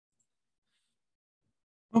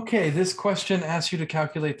Okay, this question asks you to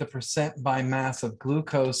calculate the percent by mass of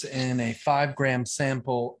glucose in a 5 gram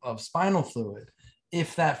sample of spinal fluid.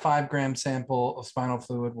 If that 5 gram sample of spinal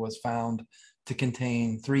fluid was found to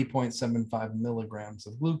contain 3.75 milligrams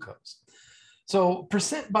of glucose. So,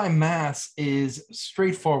 percent by mass is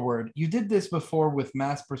straightforward. You did this before with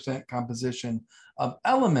mass percent composition of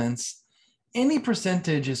elements. Any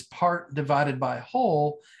percentage is part divided by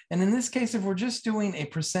whole. And in this case, if we're just doing a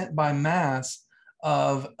percent by mass,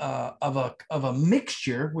 of a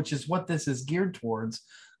mixture, which is what this is geared towards,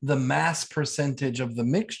 the mass percentage of the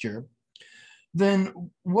mixture,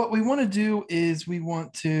 then what we want to do is we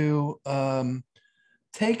want to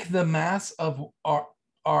take the mass of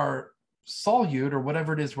our solute or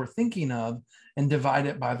whatever it is we're thinking of and divide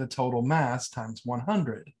it by the total mass times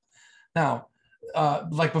 100. Now,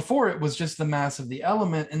 like before, it was just the mass of the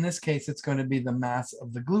element. In this case, it's going to be the mass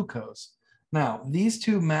of the glucose. Now, these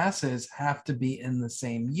two masses have to be in the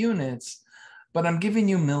same units, but I'm giving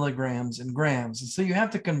you milligrams and grams. And so you have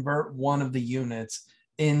to convert one of the units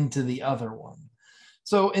into the other one.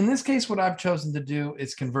 So in this case, what I've chosen to do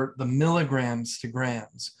is convert the milligrams to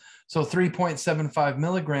grams. So 3.75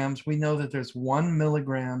 milligrams, we know that there's 1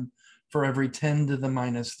 milligram for every 10 to the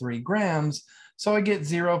minus 3 grams. So I get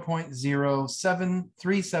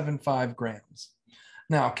 0.07375 grams.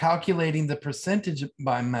 Now, calculating the percentage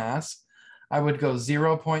by mass, I would go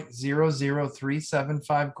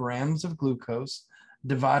 0.00375 grams of glucose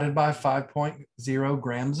divided by 5.0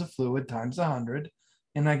 grams of fluid times 100,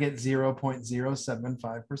 and I get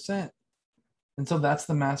 0.075%. And so that's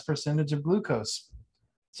the mass percentage of glucose.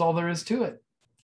 That's all there is to it.